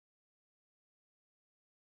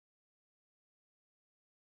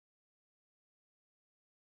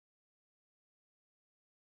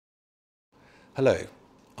Hello,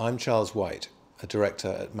 I'm Charles White, a director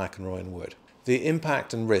at McInroy Wood. The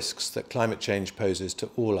impact and risks that climate change poses to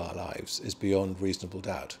all our lives is beyond reasonable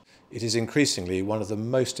doubt. It is increasingly one of the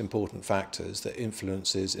most important factors that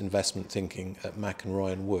influences investment thinking at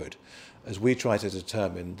McInroy Wood, as we try to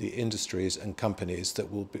determine the industries and companies that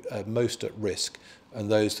will be most at risk and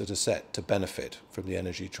those that are set to benefit from the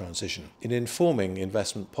energy transition. In informing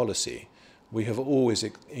investment policy, we have always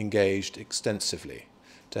engaged extensively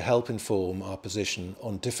to help inform our position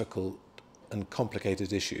on difficult and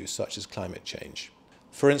complicated issues such as climate change.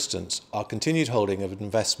 For instance, our continued holding of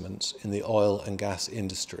investments in the oil and gas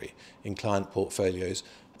industry in client portfolios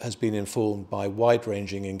has been informed by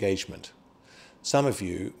wide-ranging engagement. Some of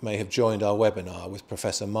you may have joined our webinar with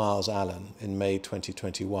Professor Miles Allen in May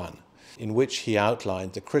 2021, in which he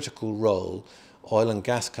outlined the critical role oil and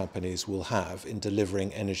gas companies will have in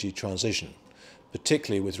delivering energy transition,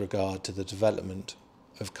 particularly with regard to the development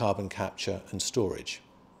of carbon capture and storage.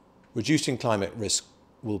 Reducing climate risk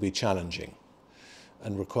will be challenging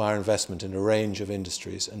and require investment in a range of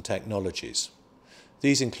industries and technologies.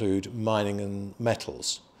 These include mining and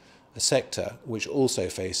metals, a sector which also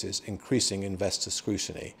faces increasing investor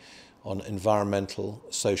scrutiny on environmental,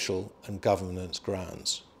 social and governance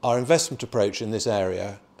grounds. Our investment approach in this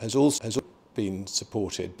area has also been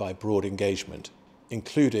supported by broad engagement,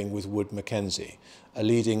 including with Wood Mackenzie, a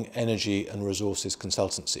leading energy and resources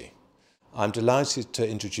consultancy. I'm delighted to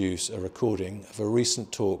introduce a recording of a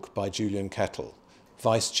recent talk by Julian Kettle,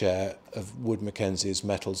 Vice Chair of Wood Mackenzie's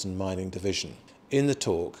Metals and Mining Division. In the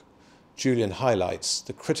talk, Julian highlights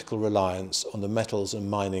the critical reliance on the metals and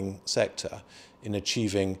mining sector in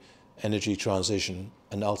achieving energy transition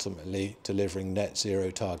and ultimately delivering net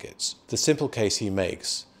zero targets. The simple case he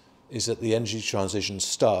makes is that the energy transition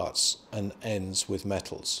starts and ends with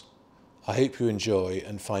metals. I hope you enjoy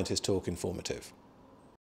and find his talk informative.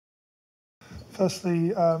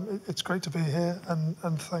 Firstly, it's great to be here, and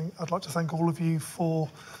I'd like to thank all of you for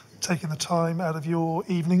taking the time out of your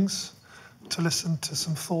evenings to listen to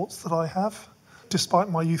some thoughts that I have. Despite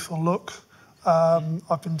my youthful look,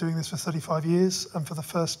 I've been doing this for 35 years, and for the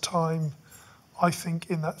first time, I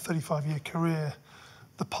think in that 35-year career,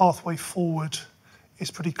 the pathway forward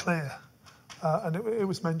is pretty clear. And it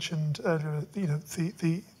was mentioned earlier,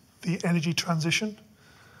 the energy transition,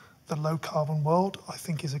 the low carbon world, I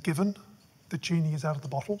think is a given. The genie is out of the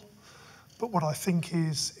bottle. But what I think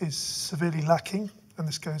is severely lacking, and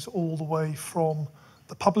this goes all the way from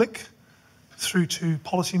the public through to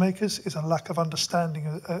policymakers, is a lack of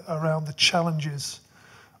understanding around the challenges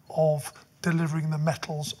of delivering the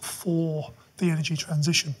metals for the energy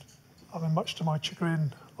transition. I mean, much to my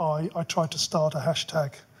chagrin, I tried to start a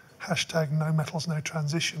hashtag no metals, no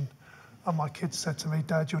transition. And my kids said to me,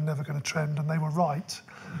 "Dad, you're never going to trend," and they were right.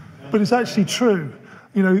 But it's actually true.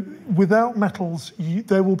 You know, without metals,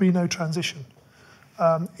 there will be no transition.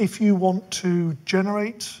 If you want to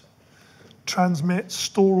generate, transmit,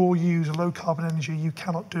 store or use low carbon energy, you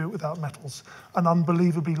cannot do it without metals, an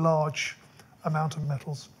unbelievably large amount of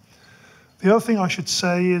metals. The other thing I should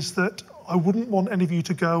say is that I wouldn't want any of you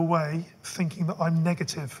to go away thinking that I'm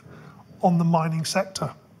negative on the mining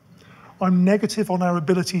sector. I'm negative on our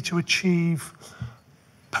ability to achieve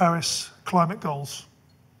Paris climate goals.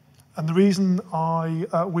 And the reason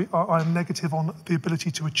I'm negative on the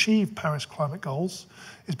ability to achieve Paris climate goals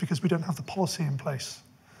is because we don't have the policy in place.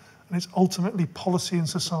 And it's ultimately policy and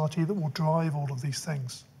society that will drive all of these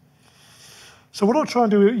things. So what I'll try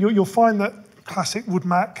and do, you'll find that classic Wood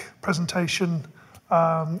Mac presentation,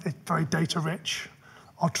 it's very data rich.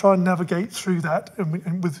 I'll try and navigate through that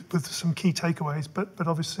and with some key takeaways, but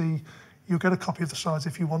obviously you'll get a copy of the slides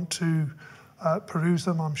if you want to peruse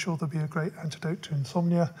them. I'm sure there'll be a great antidote to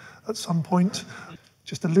insomnia at some point.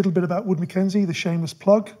 Just a little bit about Wood Mackenzie, the shameless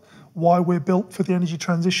plug, why we're built for the energy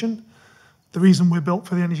transition. The reason we're built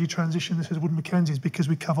for the energy transition, this is Wood Mackenzie, is because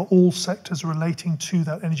we cover all sectors relating to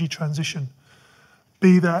that energy transition.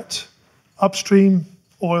 Be that upstream,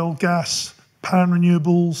 oil, gas, power and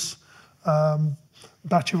renewables,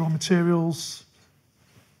 battery raw materials,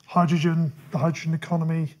 hydrogen, the hydrogen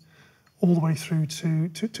economy, all the way through to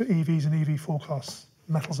EVs and EV forecasts,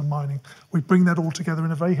 metals and mining. We bring that all together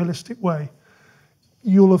in a very holistic way.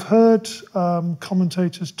 You'll have heard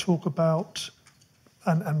commentators talk about,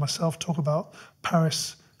 and myself talk about,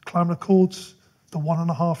 Paris Climate Accords, the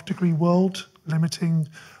 1.5 degree world, limiting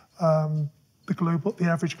the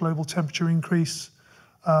average global temperature increase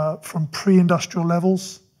from pre-industrial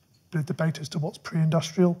levels. The debate as to what's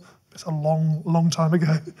pre-industrial, it's a long time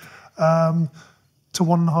ago. To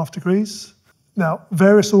 1.5 degrees. Now,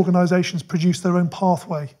 various organisations produce their own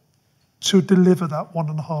pathway to deliver that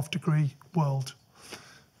 1.5 degree world.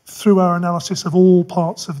 through our analysis of all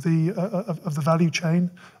parts of the value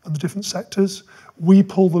chain and the different sectors, we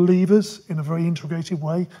pull the levers in a very integrated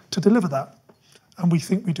way to deliver that. And we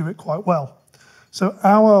think we do it quite well. So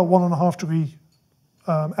our 1.5 degree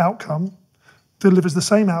outcome delivers the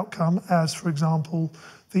same outcome as, for example,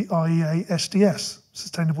 the IEA SDS,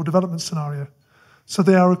 Sustainable Development Scenario. So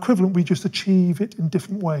they are equivalent, we just achieve it in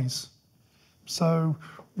different ways. So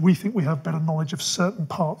we think we have better knowledge of certain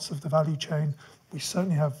parts of the value chain. We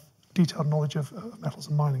certainly have detailed knowledge of metals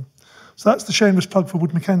and mining. So that's the shameless plug for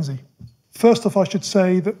Wood Mackenzie. First off, I should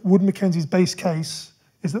say that Wood Mackenzie's base case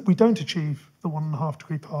is that we don't achieve the 1.5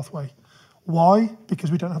 degree pathway. Why?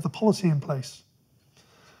 Because we don't have the policy in place.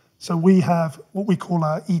 So we have what we call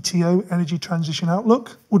our ETO, Energy Transition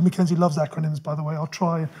Outlook. Wood Mackenzie loves acronyms, by the way. I'll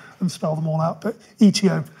try and spell them all out. But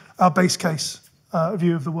ETO, our base case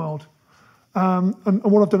view of the world. And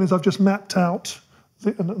what I've done is I've just mapped out,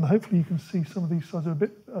 and hopefully you can see some of these slides are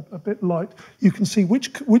a bit light. You can see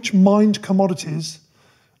which mined commodities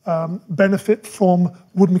benefit from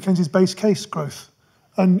Wood Mackenzie's base case growth.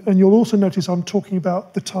 And you'll also notice I'm talking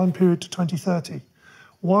about the time period to 2030.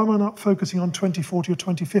 Why am I not focusing on 2040 or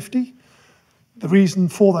 2050? The reason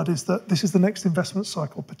for that is that this is the next investment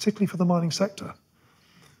cycle, particularly for the mining sector.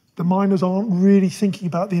 The miners aren't really thinking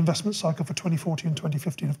about the investment cycle for 2040 and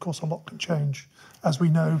 2050, and of course a lot can change, as we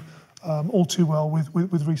know all too well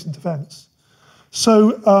with recent events.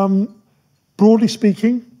 So broadly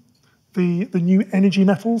speaking, the new energy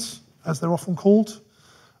metals, as they're often called,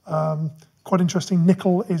 quite interesting,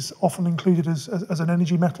 nickel is often included as an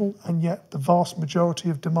energy metal, and yet the vast majority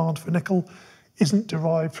of demand for nickel isn't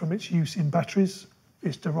derived from its use in batteries,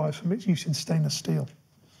 it's derived from its use in stainless steel.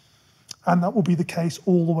 And that will be the case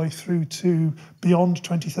all the way through to beyond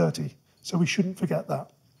 2030. So we shouldn't forget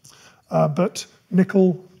that. But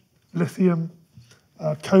nickel, lithium,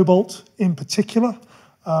 cobalt in particular,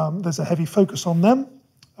 there's a heavy focus on them,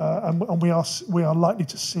 and we are likely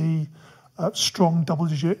to see strong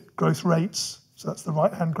double-digit growth rates. So that's the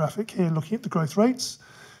right-hand graphic here, looking at the growth rates.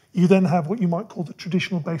 You then have what you might call the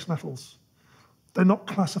traditional base metals. They're not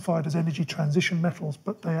classified as energy transition metals,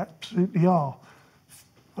 but they absolutely are.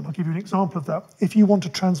 And I'll give you an example of that. If you want to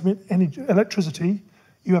transmit electricity,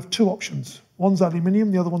 you have two options. One's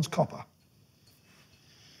aluminium, the other one's copper.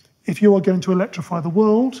 If you are going to electrify the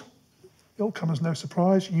world, it'll come as no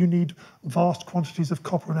surprise, you need vast quantities of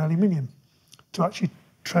copper and aluminium to actually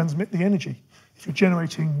transmit the energy. If you're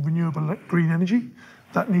generating renewable green energy,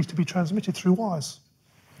 that needs to be transmitted through wires.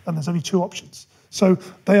 And there's only two options. So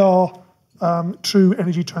they are true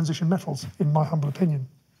energy transition metals, in my humble opinion.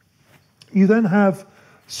 You then have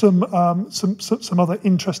some other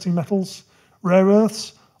interesting metals, rare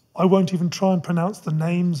earths. I won't even try and pronounce the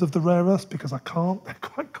names of the rare earths because I can't, they're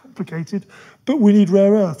quite complicated. But we need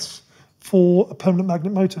rare earths for permanent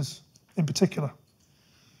magnet motors in particular.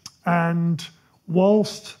 And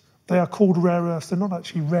whilst they are called rare earths, they're not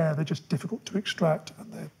actually rare, they're just difficult to extract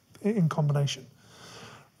and they're in combination.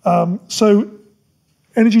 So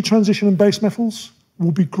energy transition and base metals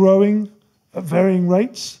will be growing at varying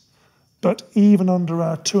rates, but even under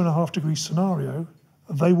our 2.5 degree scenario,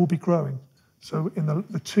 they will be growing. So in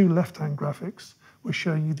the two left-hand graphics, we're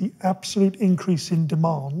showing you the absolute increase in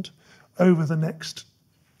demand over the next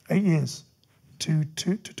 8 years to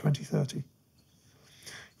 2030.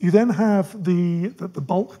 You then have the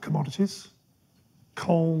bulk commodities,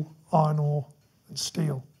 coal, iron ore, and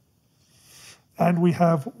steel. And we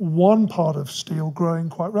have one part of steel growing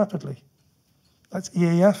quite rapidly. That's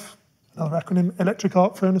EAF, another acronym, electric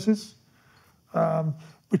arc furnaces,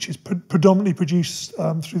 which is predominantly produced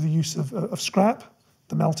through the use of scrap,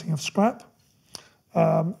 the melting of scrap.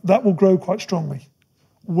 That will grow quite strongly,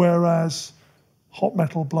 whereas hot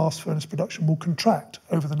metal blast furnace production will contract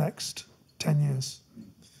over the next 10 years.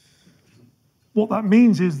 What that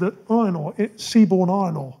means is that iron ore, seaborne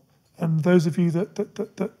iron ore, and those of you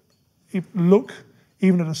that look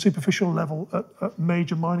even at a superficial level at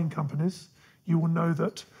major mining companies, you will know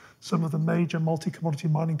that some of the major multi-commodity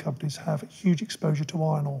mining companies have huge exposure to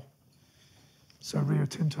iron ore. So Rio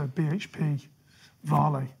Tinto, BHP,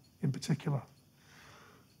 Vale in particular.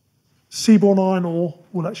 Seaborne iron ore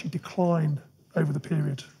will actually decline over the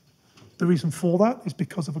period. The reason for that is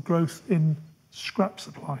because of a growth in scrap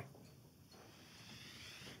supply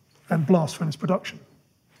and blast furnace production.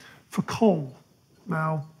 For coal,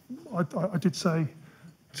 now, I did say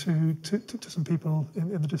to some people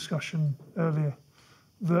in the discussion earlier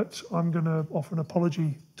that I'm going to offer an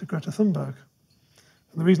apology to Greta Thunberg.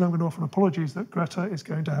 And the reason I'm going to offer an apology is that Greta is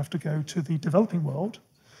going to have to go to the developing world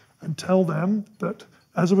and tell them that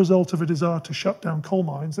as a result of a desire to shut down coal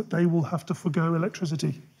mines, that they will have to forgo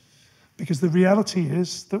electricity because the reality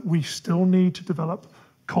is that we still need to develop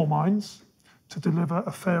coal mines to deliver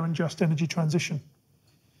a fair and just energy transition.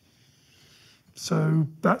 So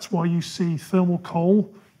that's why you see thermal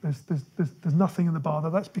coal. There's nothing in the bar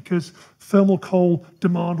there. That's because thermal coal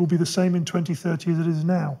demand will be the same in 2030 as it is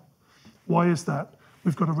now. Why is that?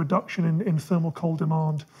 We've got a reduction in thermal coal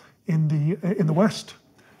demand in the west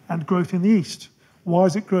and growth in the east. Why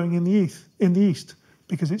is it growing in the east?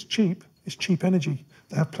 Because it's cheap. It's cheap energy.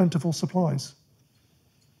 They have plentiful supplies.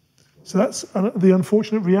 So that's the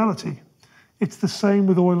unfortunate reality. It's the same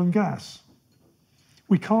with oil and gas.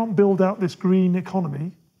 We can't build out this green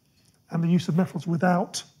economy and the use of metals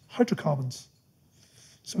without hydrocarbons.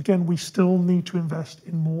 So again, we still need to invest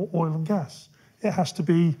in more oil and gas. It has to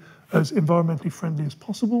be as environmentally friendly as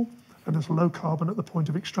possible and as low carbon at the point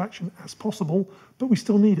of extraction as possible, but we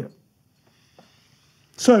still need it.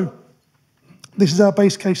 So this is our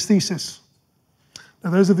base case thesis. Now,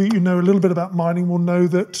 those of you who know a little bit about mining will know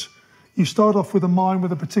that you start off with a mine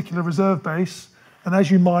with a particular reserve base, and as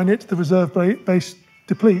you mine it, the reserve base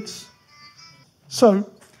depletes.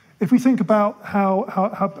 So if we think about how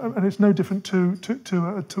and it's no different to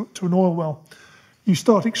an oil well, you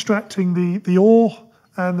start extracting the ore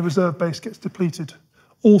and the reserve base gets depleted.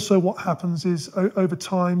 Also what happens is over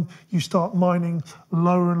time you start mining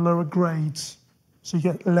lower and lower grades, so you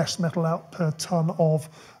get less metal out per ton of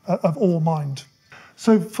ore mined.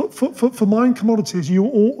 So for mine commodities, you are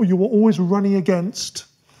always running against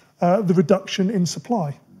the reduction in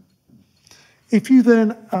supply. If you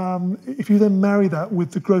then marry that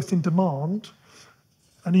with the growth in demand,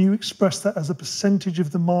 and you express that as a percentage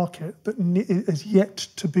of the market that is yet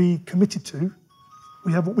to be committed to,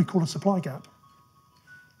 we have what we call a supply gap.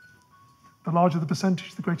 The larger the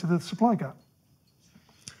percentage, the greater the supply gap.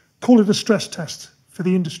 Call it a stress test for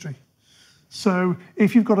the industry. So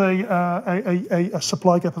if you've got a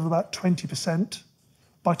supply gap of about 20%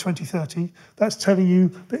 by 2030, that's telling you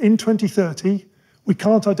that in 2030, we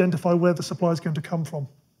can't identify where the supply is going to come from.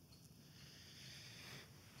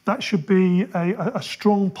 That should be a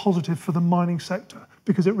strong positive for the mining sector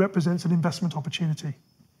because it represents an investment opportunity.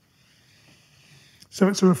 So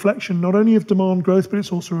it's a reflection not only of demand growth, but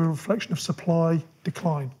it's also a reflection of supply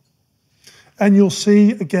decline. And you'll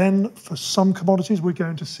see, again, for some commodities, we're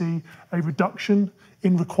going to see a reduction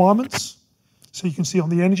in requirements. So you can see on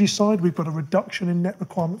the energy side, we've got a reduction in net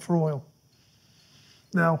requirement for oil.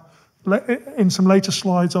 Now, in some later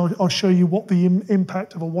slides, I'll show you what the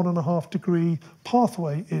impact of a 1.5 degree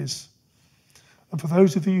pathway is. And for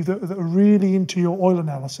those of you that are really into your oil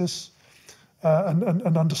analysis and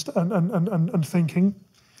thinking,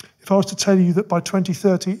 if I was to tell you that by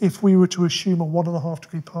 2030, if we were to assume a 1.5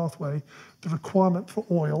 degree pathway, the requirement for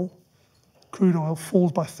oil, crude oil,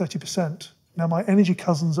 falls by 30%. Now, my energy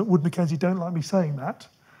cousins at Wood Mackenzie don't like me saying that,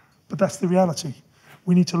 but that's the reality.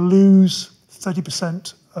 We need to lose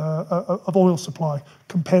 30% of oil supply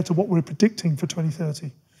compared to what we're predicting for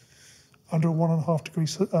 2030 under a 1.5 degree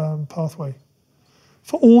pathway.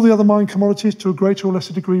 For all the other mine commodities, to a greater or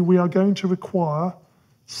lesser degree, we are going to require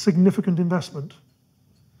significant investment.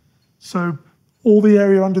 So all the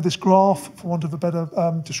area under this graph, for want of a better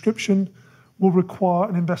description, will require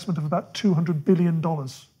an investment of about $200 billion.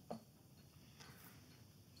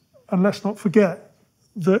 And let's not forget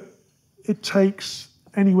that it takes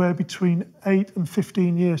anywhere between 8 and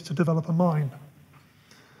 15 years to develop a mine.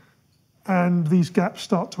 And these gaps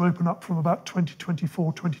start to open up from about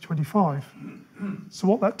 2024, 2025. So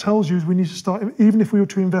what that tells you is we need to start, even if we were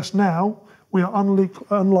to invest now, we are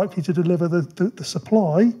unlikely to deliver the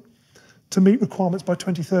supply to meet requirements by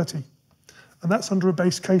 2030. And that's under a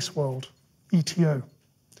base case world, ETO.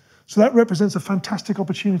 So that represents a fantastic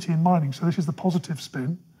opportunity in mining. So this is the positive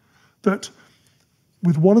spin, that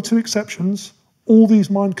with one or two exceptions, all these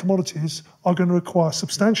mined commodities are going to require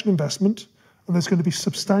substantial investment, and there's going to be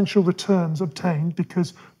substantial returns obtained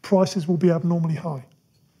because prices will be abnormally high.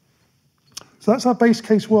 So that's our base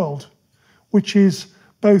case world, which is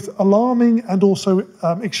both alarming and also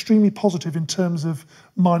extremely positive in terms of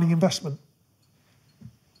mining investment.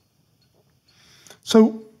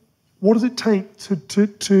 So what does it take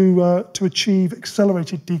to achieve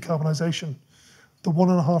accelerated decarbonisation, the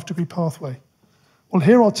 1.5 degree pathway? Well,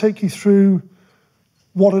 here I'll take you through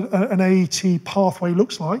what an AET pathway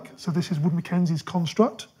looks like. So this is Wood Mackenzie's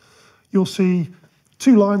construct. You'll see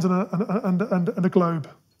two lines and a globe.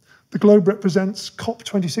 The globe represents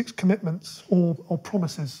COP26 commitments or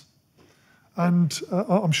promises. And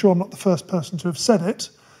I'm sure I'm not the first person to have said it,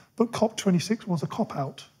 but COP26 was a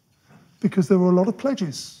cop-out because there were a lot of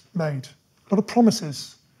pledges made, a lot of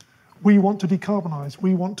promises. We want to decarbonise,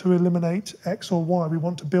 we want to eliminate X or Y, we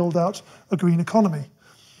want to build out a green economy.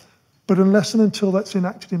 But unless and until that's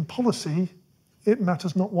enacted in policy, it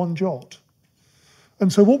matters not one jot.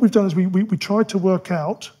 And so what we've done is we tried to work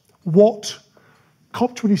out what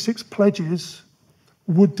COP26 pledges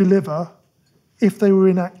would deliver if they were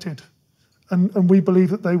enacted. And we believe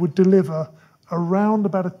that they would deliver around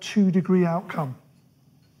about a 2-degree outcome.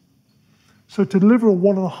 So to deliver a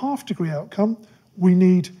 1.5-degree outcome, we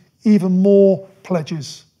need even more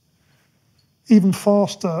pledges, even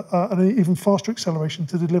faster, an even faster acceleration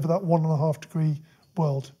to deliver that 1.5-degree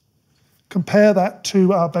world. Compare that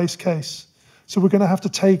to our base case. So we're going to have to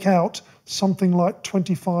take out something like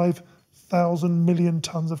 25,000 million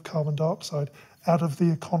tonnes of carbon dioxide out of the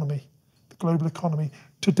economy, the global economy,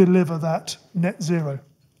 to deliver that net zero.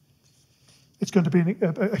 It's going to be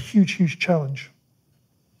a huge, huge challenge.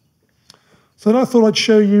 So then I thought I'd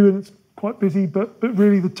show you, and it's quite busy, but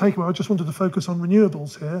really the takeaway, I just wanted to focus on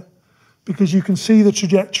renewables here, because you can see the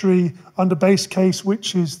trajectory under base case,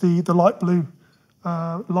 which is the light blue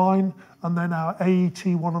line, and then our AET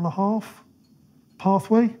 1.5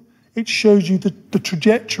 pathway. It shows you the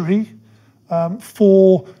trajectory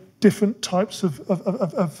for different types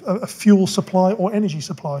of fuel supply or energy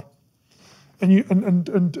supply. And you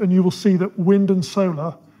will see that wind and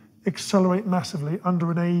solar accelerate massively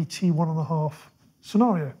under an AET 1.5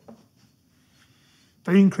 scenario.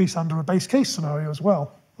 They increase under a base case scenario as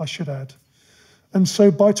well, I should add. And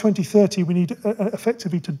so by 2030, we need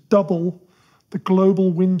effectively to double the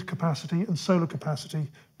global wind capacity and solar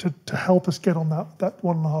capacity to help us get on that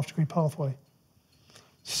 1.5-degree pathway.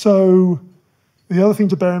 So the other thing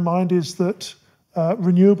to bear in mind is that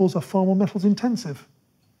renewables are far more metals intensive.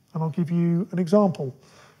 And I'll give you an example.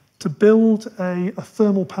 To build a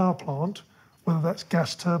thermal power plant, whether that's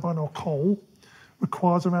gas turbine or coal,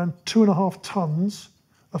 requires around 2.5 tonnes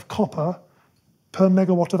of copper per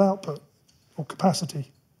megawatt of output or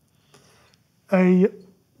capacity. A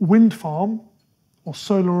wind farm or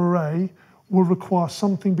solar array will require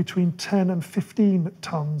something between 10 and 15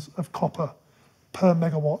 tonnes of copper per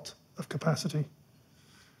megawatt of capacity.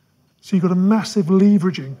 So you've got a massive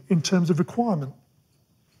leveraging in terms of requirement.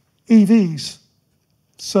 EVs.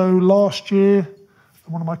 So last year,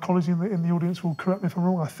 and one of my colleagues in the audience will correct me if I'm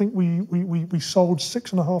wrong, I think we sold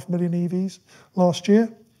 6.5 million EVs last year.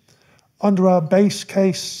 Under our base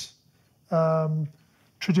case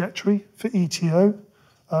trajectory for ETO,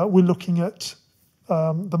 we're looking at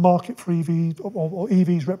the market for EVs, or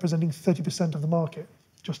EVs representing 30% of the market,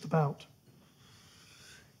 just about.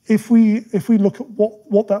 If we look at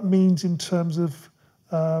what that means in terms of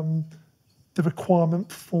the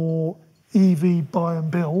requirement for EV buy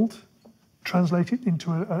and build, translate it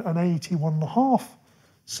into an AET 1.5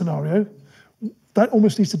 scenario, that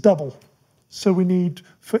almost needs to double. So we need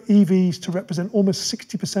for EVs to represent almost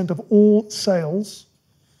 60% of all sales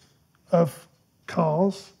of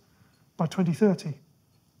cars by 2030.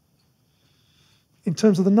 In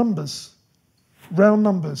terms of the numbers, round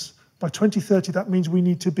numbers, by 2030, that means we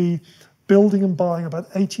need to be building and buying about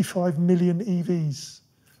 85 million EVs,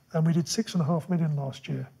 and we did 6.5 million last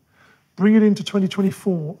year. Bring it into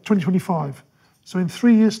 2025. So in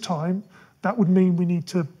 3 years' time, that would mean we need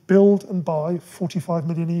to build and buy 45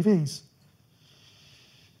 million EVs.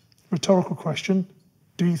 Rhetorical question,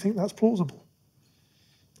 do you think that's plausible?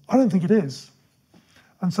 I don't think it is.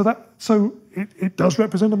 And so it does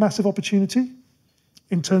represent a massive opportunity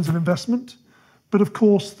in terms of investment. But of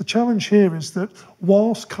course, the challenge here is that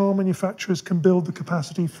whilst car manufacturers can build the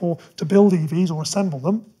capacity to build EVs or assemble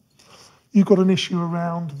them, you've got an issue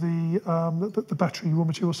around the battery raw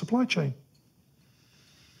material supply chain.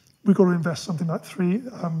 We've got to invest something like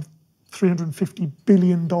 $350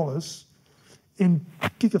 billion in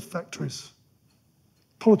gigafactories.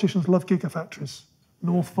 Politicians love gigafactories.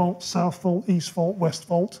 North Volt, South Volt, East Volt, West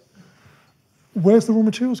Volt. Where's the raw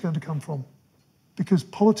materials going to come from? Because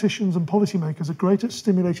politicians and policymakers are great at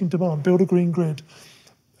stimulating demand, build a green grid,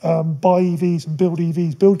 buy EVs and build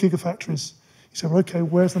EVs, build gigafactories. You say, well, okay,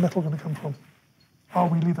 where's the metal going to come from? Oh,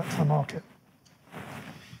 we leave that to the market.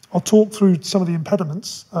 I'll talk through some of the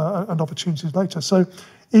impediments and opportunities later. So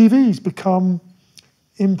EVs become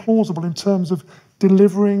implausible in terms of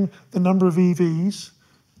delivering the number of EVs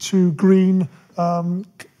to green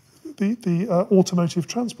the automotive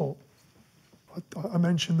transport. I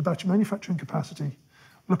mentioned the battery manufacturing capacity.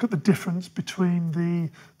 Look at the difference between the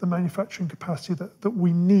manufacturing capacity that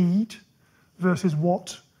we need versus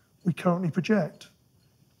what we currently project.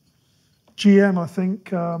 GM, I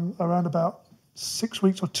think, around about 6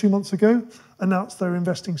 weeks or 2 months ago, announced they're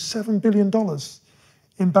investing $7 billion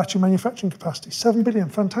in battery manufacturing capacity. $7 billion,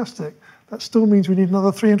 fantastic. That still means we need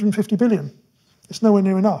another $350 billion. It's nowhere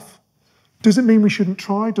near enough. Does it mean we shouldn't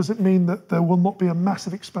try? Does it mean that there will not be a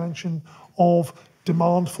massive expansion of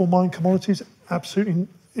demand for mine commodities? Absolutely,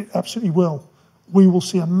 it absolutely will. We will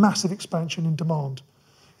see a massive expansion in demand.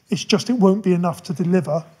 It's just it won't be enough to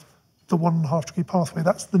deliver the 1.5 degree pathway.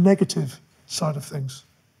 That's the negative side of things.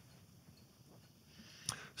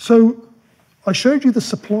 So I showed you the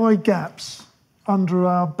supply gaps under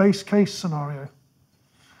our base case scenario.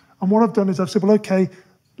 And what I've done is I've said, well, okay,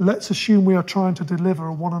 let's assume we are trying to deliver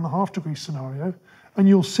a 1.5 degree scenario, and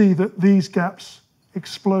you'll see that these gaps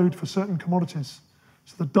explode for certain commodities.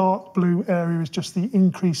 So the dark blue area is just the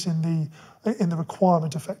increase in the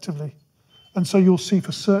requirement effectively. And so you'll see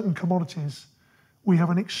for certain commodities, we have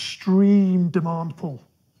an extreme demand pull.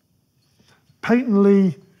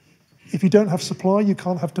 Patently, if you don't have supply, you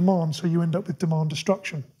can't have demand, so you end up with demand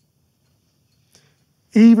destruction.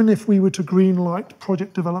 Even if we were to greenlight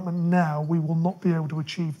project development now, we will not be able to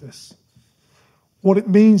achieve this. What it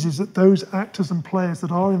means is that those actors and players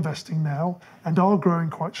that are investing now and are growing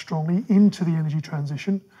quite strongly into the energy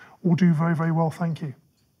transition will do very, very well, thank you.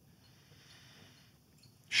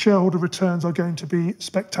 Shareholder returns are going to be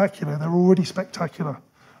spectacular. They're already spectacular.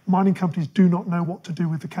 Mining companies do not know what to do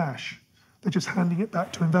with the cash. They're just handing it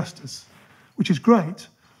back to investors, which is great.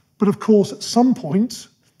 But of course, at some point,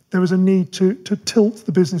 there is a need to tilt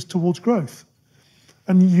the business towards growth.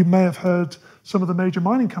 And you may have heard some of the major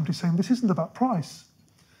mining companies saying, this isn't about price.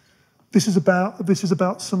 This is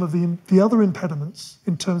about some of the other impediments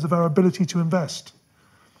in terms of our ability to invest.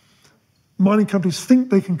 Mining companies think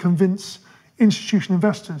they can convince institutional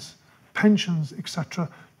investors, pensions, etc.,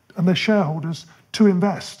 and their shareholders to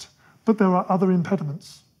invest, but there are other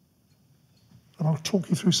impediments. And I'll talk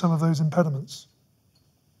you through some of those impediments.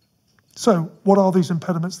 So what are these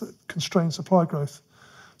impediments that constrain supply growth?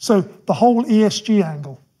 So the whole ESG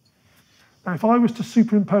angle. Now, if I was to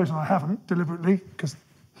superimpose, and I haven't deliberately, because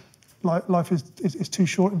life is too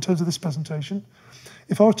short in terms of this presentation,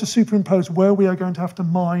 if I was to superimpose where we are going to have to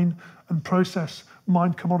mine and process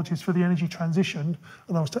mined commodities for the energy transition,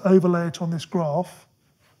 and I was to overlay it on this graph,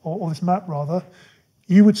 or this map rather,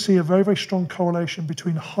 you would see a very, very strong correlation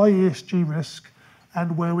between high ESG risk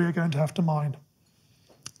and where we are going to have to mine.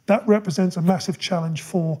 That represents a massive challenge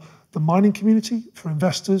for the mining community, for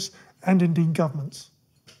investors, and indeed governments.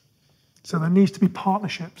 So there needs to be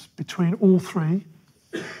partnerships between all three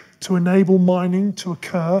to enable mining to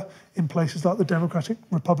occur in places like the Democratic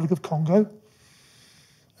Republic of Congo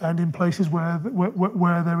and in places where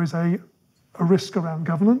there is a risk around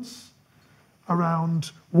governance,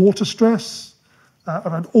 around water stress,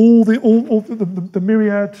 around all the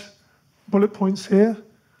myriad bullet points here.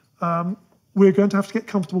 We're going to have to get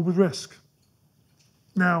comfortable with risk.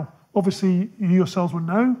 Now, obviously, you yourselves will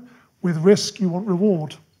know, with risk, you want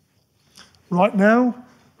reward. Right now,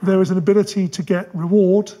 there is an ability to get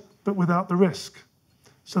reward, but without the risk.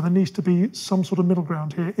 So there needs to be some sort of middle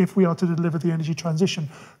ground here if we are to deliver the energy transition.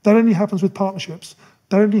 That only happens with partnerships.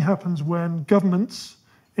 That only happens when governments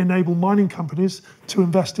enable mining companies to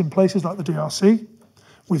invest in places like the DRC,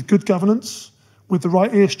 with good governance, with the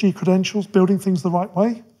right ESG credentials, building things the right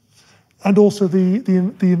way. And also the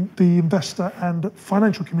investor and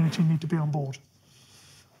financial community need to be on board.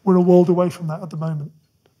 We're a world away from that at the moment,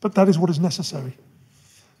 but that is what is necessary.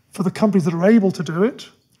 For the companies that are able to do it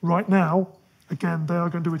right now, again, they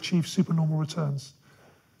are going to achieve supernormal returns,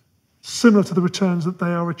 similar to the returns that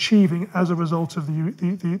they are achieving as a result of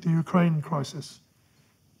the Ukraine crisis.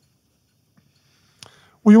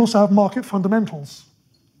 We also have market fundamentals,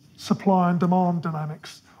 supply and demand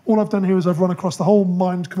dynamics. All I've done here is I've run across the whole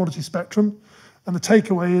mined commodity spectrum, and the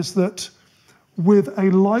takeaway is that with a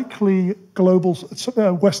likely global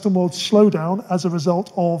Western world slowdown as a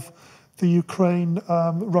result of the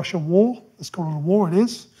Ukraine-Russia war, let's call it a war, it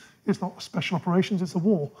is. It's not special operations, it's a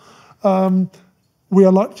war. We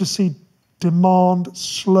are likely to see demand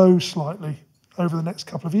slow slightly over the next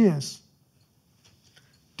couple of years.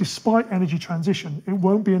 Despite energy transition, it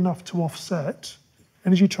won't be enough to offset,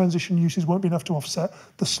 energy transition uses won't be enough to offset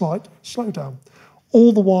the slight slowdown.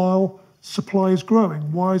 All the while, supply is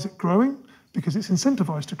growing. Why is it growing? Because it's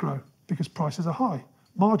incentivized to grow, because prices are high,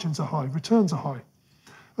 margins are high, returns are high.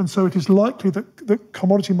 And so it is likely that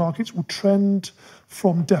commodity markets will trend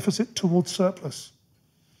from deficit towards surplus.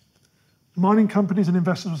 Mining companies and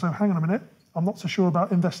investors will say, hang on a minute, I'm not so sure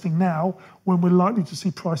about investing now when we're likely to see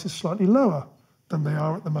prices slightly lower than they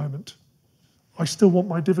are at the moment. I still want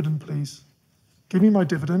my dividend, please. Give me my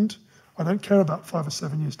dividend. I don't care about 5 or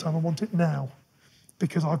 7 years' time. I want it now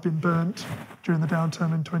because I've been burnt during the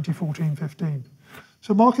downturn in 2014-15.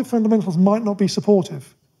 So market fundamentals might not be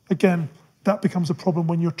supportive. Again, that becomes a problem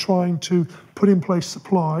when you're trying to put in place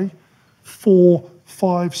supply for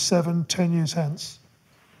 5, 7, 10 years hence.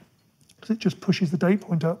 Because it just pushes the date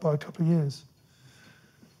point out by a couple of years.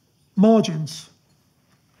 Margins.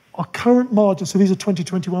 Our current margins, so these are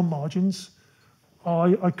 2021 margins.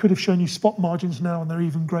 I could have shown you spot margins now, and they're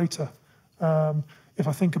even greater. If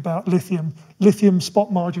I think about lithium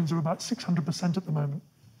spot margins are about 600% at the moment.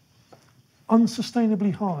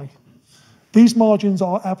 Unsustainably high. These margins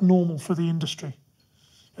are abnormal for the industry.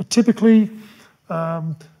 Typically,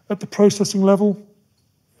 at the processing level,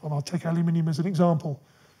 and I'll take aluminium as an example,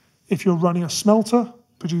 if you're running a smelter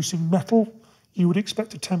producing metal, you would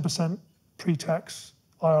expect a 10% pre-tax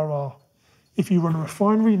IRR. If you run a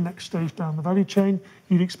refinery, next stage down the value chain,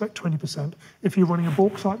 you'd expect 20%. If you're running a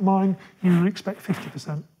bauxite mine, you would expect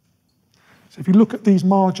 50%. So if you look at these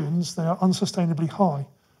margins, they are unsustainably high.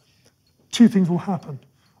 Two things will happen.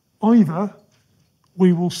 Either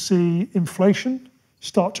we will see inflation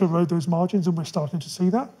start to erode those margins, and we're starting to see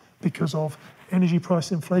that because of energy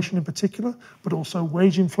price inflation in particular, but also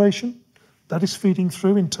wage inflation. That is feeding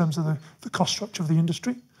through in terms of the cost structure of the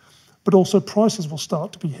industry. But also prices will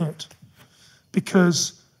start to be hit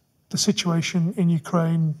because the situation in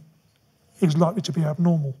Ukraine is likely to be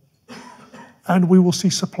abnormal. And we will see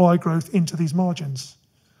supply growth into these margins.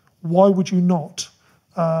 Why would you not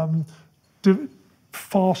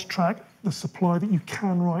fast track the supply that you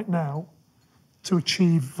can right now to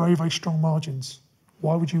achieve very, very strong margins?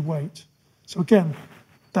 Why would you wait? So again,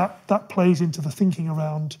 that plays into the thinking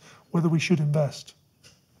around whether we should invest.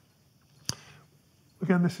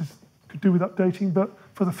 Again, this could do with updating, but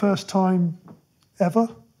for the first time ever,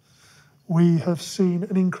 we have seen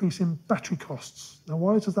an increase in battery costs. Now,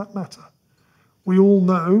 why does that matter? We all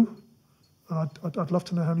know, and I'd love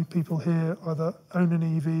to know how many people here either own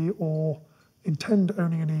an EV or intend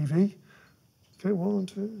owning an EV. Okay, 1,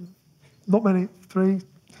 2, not many, 3,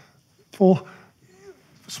 4.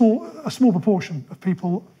 A small proportion of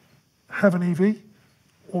people have an EV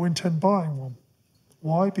or intend buying one.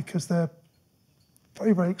 Why? Because they're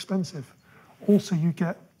very, very expensive. Also, you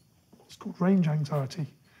get what's called range anxiety.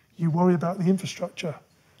 You worry about the infrastructure.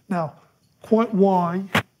 Now, quite why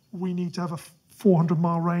we need to have a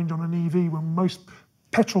 400-mile range on an EV when most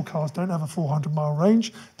petrol cars don't have a 400-mile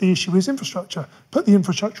range. The issue is infrastructure. Put the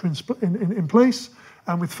infrastructure in place,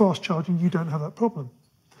 and with fast charging, you don't have that problem.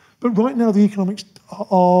 But right now, the economics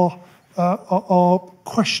are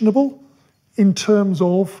questionable in terms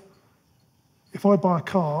of, if I buy a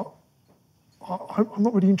car, I'm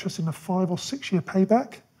not really interested in a 5 or 6 year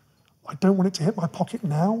payback. I don't want it to hit my pocket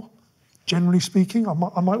now. Generally speaking,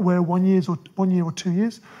 I might wear 1 year or 2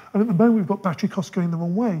 years. And at the moment, we've got battery costs going the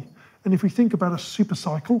wrong way. And if we think about a super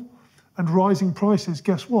cycle and rising prices,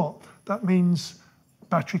 guess what? That means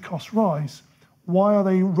battery costs rise. Why are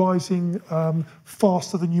they rising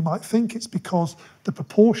faster than you might think? It's because the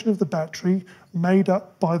proportion of the battery made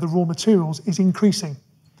up by the raw materials is increasing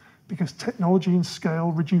because technology and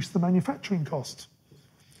scale reduce the manufacturing cost.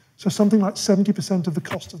 So something like 70% of the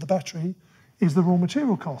cost of the battery is the raw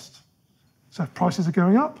material cost. So if prices are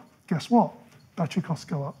going up, guess what? Battery costs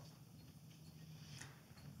go up.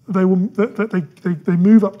 They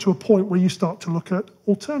move up to a point where you start to look at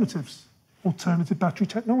alternatives, alternative battery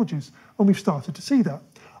technologies, and we've started to see that.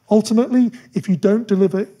 Ultimately, if you don't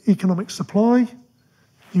deliver economic supply,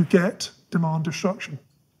 you get demand destruction.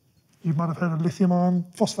 You might have heard of lithium iron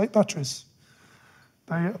phosphate batteries.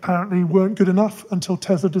 They apparently weren't good enough until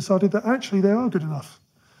Tesla decided that actually they are good enough.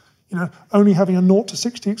 You know, only having a 0 to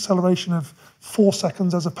 60 acceleration of 4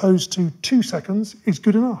 seconds as opposed to 2 seconds is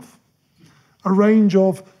good enough. A range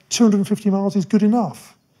of 250 miles is good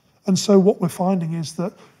enough. And so what we're finding is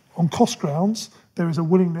that on cost grounds, there is a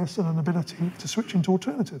willingness and an ability to switch into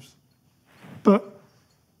alternatives. But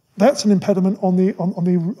that's an impediment on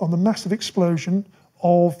the massive explosion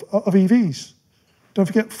of EVs. Don't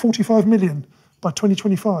forget, 45 million by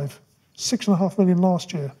 2025, 6.5 million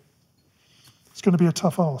last year. It's going to be a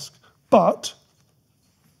tough ask, but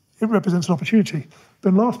it represents an opportunity.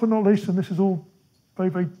 Then last but not least, and this is all very,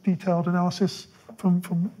 very detailed analysis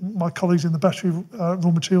from my colleagues in the battery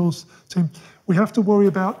raw materials team, we have to worry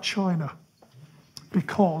about China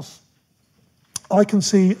because I can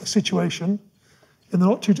see a situation in the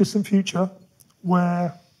not too distant future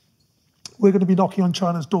where we're going to be knocking on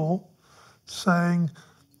China's door saying,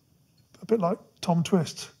 a bit like Tom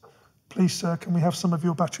Twist, please sir, can we have some of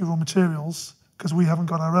your battery raw materials because we haven't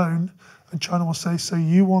got our own? And China will say, so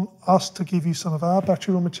you want us to give you some of our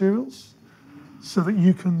battery raw materials so that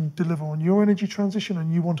you can deliver on your energy transition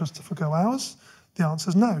and you want us to forgo ours? The answer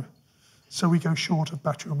is no. So we go short of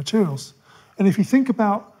battery raw materials. And if you think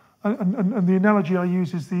about, and the analogy I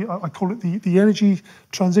use is I call it the energy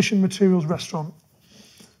transition materials restaurant.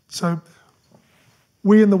 So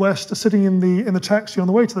We in the West are sitting in the taxi on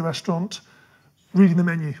the way to the restaurant, reading the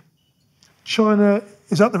menu. China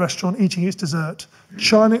is at the restaurant eating its dessert.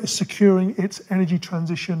 China is securing its energy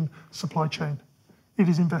transition supply chain. It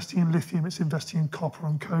is investing in lithium, it's investing in copper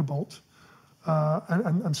and cobalt,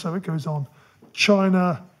 and so it goes on.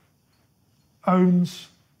 China owns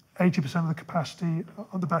 80% of the capacity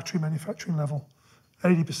at the battery manufacturing level,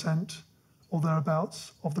 80% or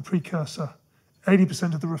thereabouts of the precursor,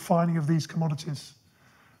 80% of the refining of these commodities.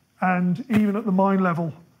 And even at the mine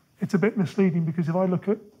level, it's a bit misleading, because if I look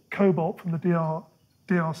at cobalt from the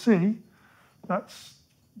DRC, that's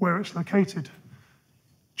where it's located.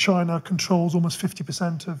 China controls almost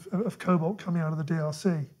 50% of cobalt coming out of the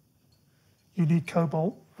DRC. You need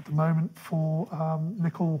cobalt at the moment for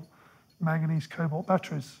nickel, manganese, cobalt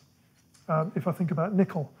batteries. If I think about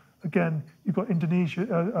nickel, again, you've got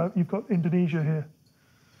Indonesia here.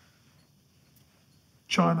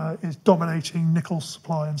 China is dominating nickel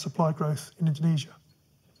supply and supply growth in Indonesia.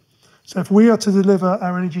 So if we are to deliver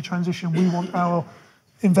our energy transition, we want our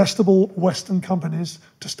investable Western companies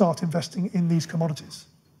to start investing in these commodities.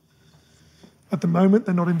 At the moment,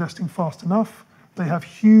 they're not investing fast enough. They have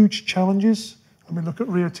huge challenges. I mean, look at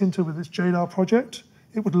Rio Tinto with its Jadar project.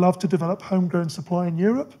 It would love to develop homegrown supply in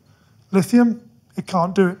Europe. Lithium, it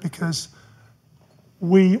can't do it, because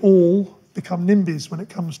we all become NIMBYs when it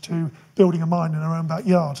comes to building a mine in our own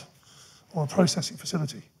backyard or a processing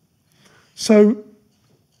facility. So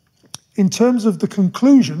in terms of the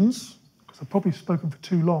conclusions, because I've probably spoken for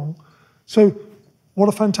too long, so what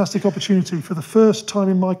a fantastic opportunity. For the first time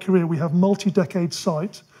in my career, we have multi-decade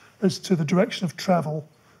sight as to the direction of travel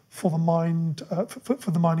for the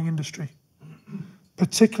mining industry,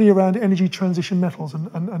 particularly around energy transition metals.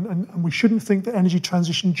 And we shouldn't think that energy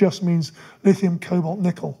transition just means lithium, cobalt,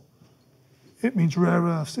 nickel. It means rare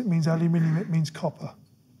earths, it means aluminium, it means copper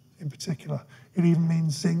in particular. It even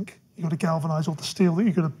means zinc. You've got to galvanise all the steel that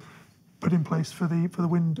you've got to put in place for the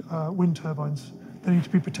wind turbines. They need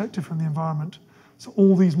to be protected from the environment. So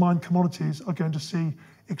all these mine commodities are going to see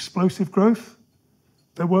explosive growth.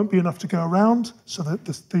 There won't be enough to go around, so that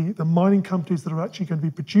the mining companies that are actually going to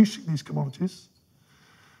be producing these commodities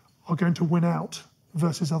are going to win out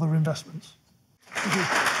versus other investments. Thank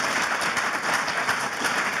you.